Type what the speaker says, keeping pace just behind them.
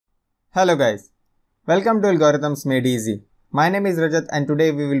Hello guys, welcome to Algorithms Made Easy. My name is Rajat and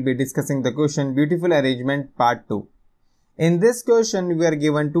today we will be discussing the question Beautiful Arrangement Part 2. In this question we are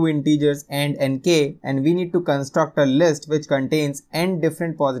given two integers n and k and we need to construct a list which contains n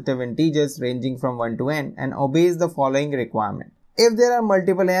different positive integers ranging from 1 to n and obeys the following requirement. If there are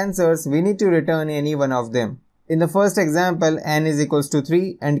multiple answers, we need to return any one of them. In the first example, n is equals to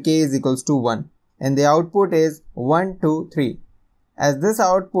 3 and k is equals to 1 and the output is 1, 2, 3. As this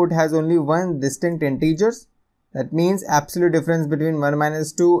output has only one distinct integers, that means absolute difference between 1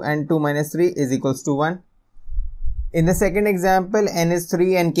 minus 2 and 2 minus 3 is equals to 1. In the second example, n is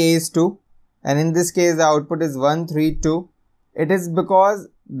 3 and k is 2 and in this case the output is 1, 3, 2. It is because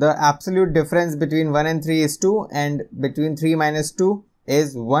the absolute difference between 1 and 3 is 2 and between 3 minus 2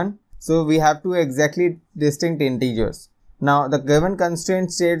 is 1. So we have two exactly distinct integers. Now the given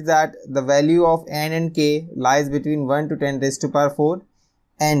constraint states that the value of n and k lies between 1 to 10 raised to power 4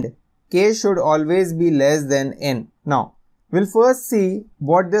 and k should always be less than n. Now we'll first see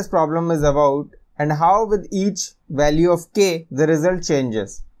what this problem is about and how with each value of k the result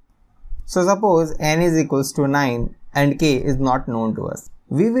changes. So suppose n is equals to 9 and k is not known to us.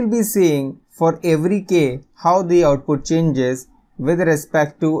 We will be seeing for every k how the output changes with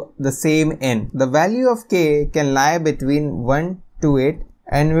respect to the same n. The value of k can lie between 1 to 8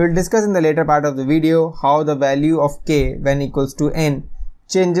 and we will discuss in the later part of the video how the value of k when equals to n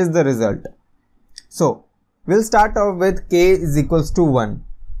changes the result. So we'll start off with k is equals to 1.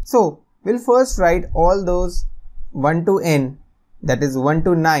 So we'll first write all those 1 to n, that is 1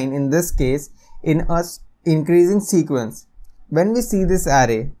 to 9 in this case, in a increasing sequence. When we see this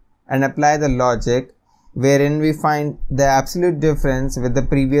array and apply the logic wherein we find the absolute difference with the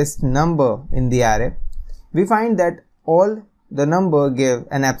previous number in the array, we find that all the number give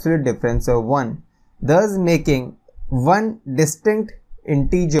an absolute difference of 1, thus making one distinct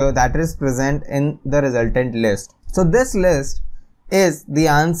integer that is present in the resultant list. So this list is the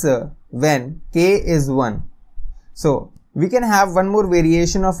answer when k is 1. So we can have one more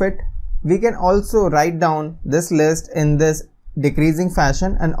variation of it. We can also write down this list in this decreasing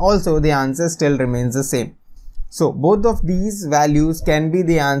fashion and also the answer still remains the same. So both of these values can be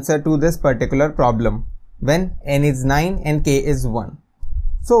the answer to this particular problem when n is 9 and k is 1.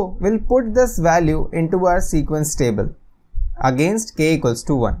 So we'll put this value into our sequence table against k equals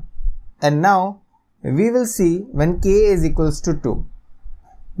to 1. And now we will see when k is equals to 2.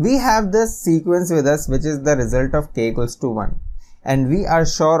 We have this sequence with us which is the result of k equals to 1 and we are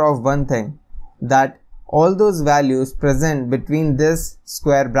sure of one thing, that all those values present between this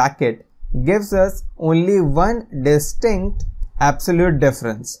square bracket gives us only one distinct absolute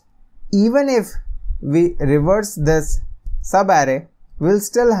difference. Even if we reverse this subarray, we'll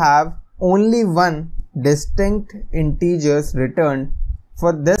still have only one distinct integers returned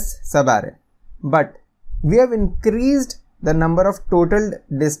for this subarray. But we have increased the number of total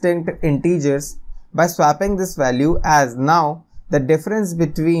distinct integers by swapping this value, as now the difference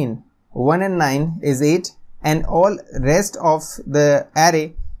between 1 and 9 is 8 and all rest of the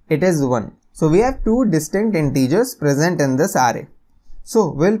array it is 1. So we have two distinct integers present in this array.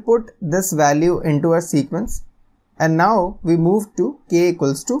 So we'll put this value into our sequence and now we move to k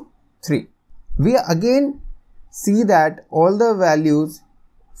equals to 3. We again see that all the values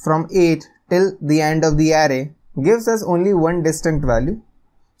from 8 till the end of the array gives us only one distinct value.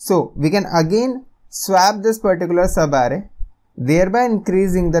 So we can again swap this particular subarray, thereby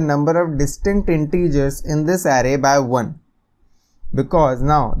increasing the number of distinct integers in this array by 1. Because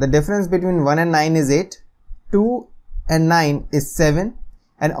now the difference between 1 and 9 is 8, 2 and 9 is 7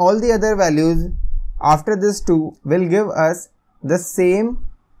 and all the other values after this 2 will give us the same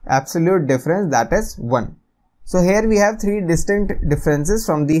absolute difference, that is 1. So here we have three distinct differences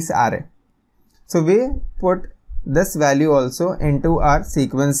from this array. So we put this value also into our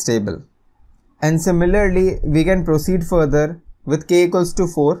sequence table. And similarly we can proceed further with k equals to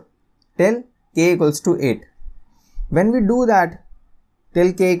 4 till k equals to 8. When we do that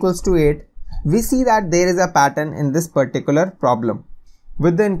till k equals to 8, we see that there is a pattern in this particular problem.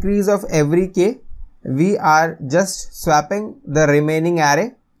 With the increase of every k, we are just swapping the remaining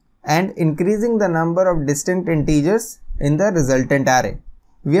array and increasing the number of distinct integers in the resultant array.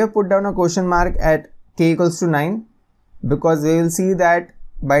 We have put down a question mark at k equals to 9 because we will see that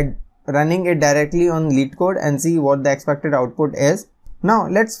by running it directly on Leetcode and see what the expected output is. Now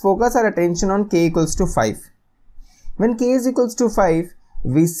let's focus our attention on k equals to 5. When k is equals to 5,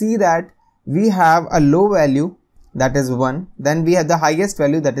 we see that we have a low value, that is 1, then we have the highest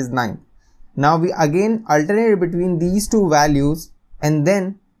value, that is 9. Now we again alternate between these two values and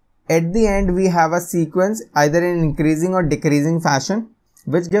then at the end we have a sequence either in increasing or decreasing fashion.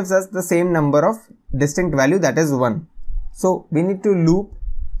 which gives us the same number of distinct value, that is 1. So we need to loop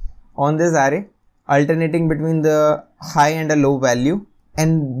on this array, alternating between the high and a low value,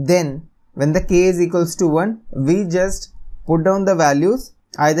 and then when the k is equals to 1, we just put down the values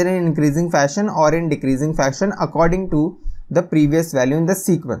either in increasing fashion or in decreasing fashion according to the previous value in the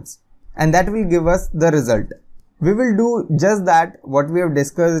sequence, and that will give us the result. We will do just that what we have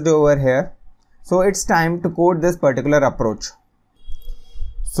discussed over here. So it's time to code this particular approach.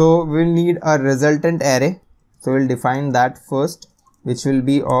 So we'll need a resultant array. So we'll define that first, which will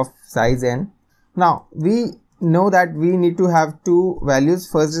be of size n. Now we know that we need to have two values.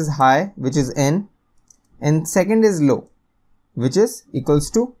 First is high, which is n, and second is low, which is equals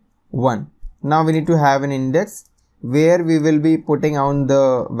to 1. Now we need to have an index where we will be putting on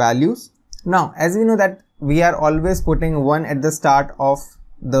the values. Now as we know that we are always putting 1 at the start of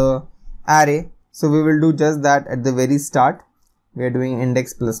the array, so we will do just that at the very start. We are doing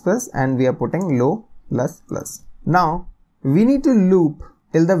index plus plus and we are putting low plus plus. Now we need to loop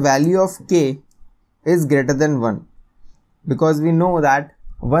till the value of k is greater than 1, because we know that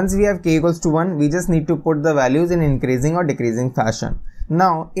once we have k equals to 1, we just need to put the values in increasing or decreasing fashion.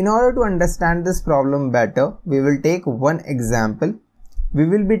 Now in order to understand this problem better, we will take one example. We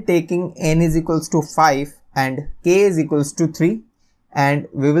will be taking n is equals to 5 and k is equals to 3, and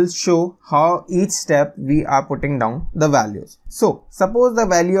we will show how each step we are putting down the values. So suppose the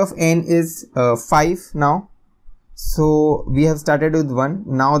value of n is 5 now. So we have started with 1.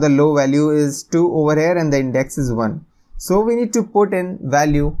 Now the low value is 2 over here and the index is 1. So we need to put in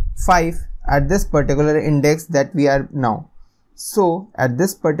value 5 at this particular index that we are now. So at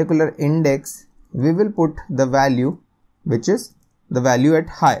this particular index, we will put the value which is the value at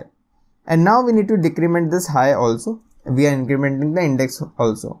high. And now we need to decrement this high also. We are incrementing the index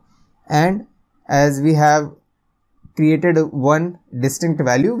also. And as we have created one distinct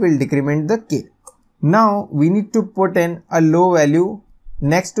value, we'll decrement the k. Now we need to put in a low value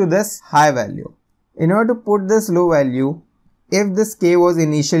next to this high value. In order to put this low value, if this k was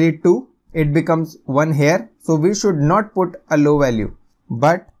initially 2, it becomes 1 here. So we should not put a low value.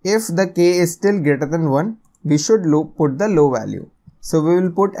 But if the k is still greater than 1, we should put the low value. So we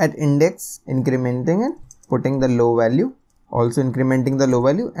will put at index, incrementing and putting the low value, also incrementing the low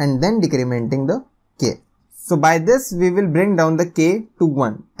value and then decrementing the k. So by this we will bring down the k to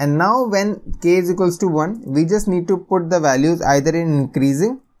 1. And now when k is equals to 1, we just need to put the values either in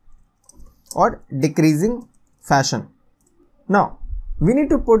increasing or decreasing fashion. Now we need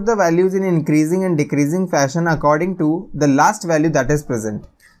to put the values in increasing and decreasing fashion according to the last value that is present.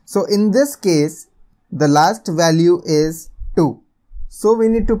 So in this case, the last value is 2. So we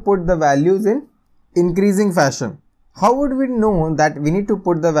need to put the values in increasing fashion. How would we know that we need to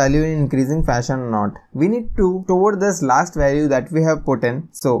put the value in increasing fashion or not? We need to store this last value that we have put in.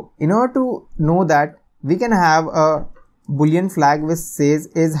 So in order to know that, we can have a boolean flag which says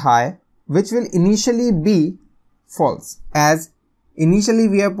is high, which will initially be false, as initially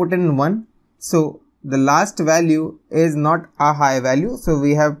we have put in 1. So the last value is not a high value, so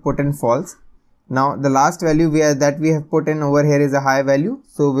we have put in false. Now the last value that we have put in over here is a high value,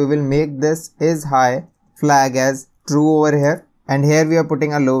 so we will make this is high flag as true over here, and here we are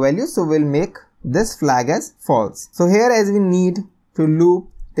putting a low value, so we'll make this flag as false. So here, as we need to loop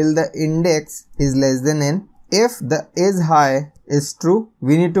till the index is less than n, if the is high is true,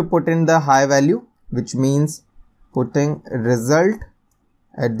 we need to put in the high value, which means putting result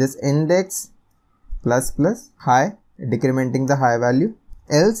at this index plus plus high, decrementing the high value.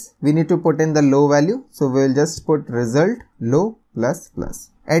 Else we need to put in the low value, so we will just put result low plus plus.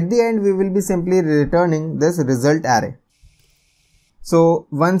 At the end we will be simply returning this result array. So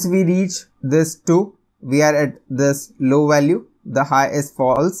once we reach this 2, we are at this low value, the high is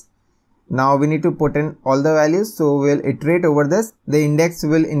false. Now we need to put in all the values, so we will iterate over this. The index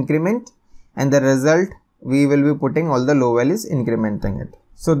will increment and the result we will be putting all the low values, incrementing it.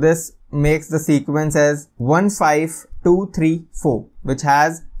 So this makes the sequence as 1, 5, 2, 3, 4, which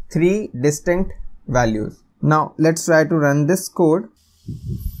has 3 distinct values. Now let's try to run this code.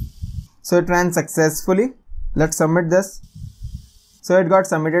 So it ran successfully. Let's submit this. So it got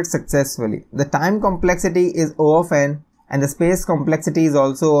submitted successfully. The time complexity is O of n and the space complexity is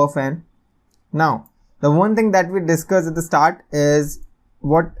also O of n. Now the one thing that we discussed at the start is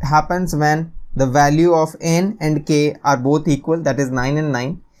what happens when the value of n and k are both equal, that is 9 and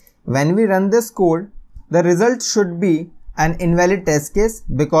 9. When we run this code, the result should be an invalid test case,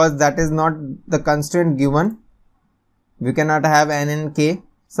 because that is not the constraint given. We cannot have n and k.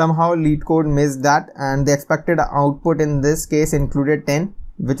 Somehow Leetcode missed that, and the expected output in this case included 10,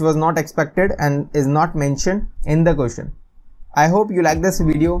 which was not expected and is not mentioned in the question. I hope you like this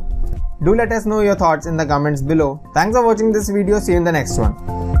video. Do let us know your thoughts in the comments below. Thanks for watching this video. See you in the next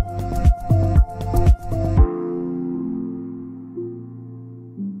one.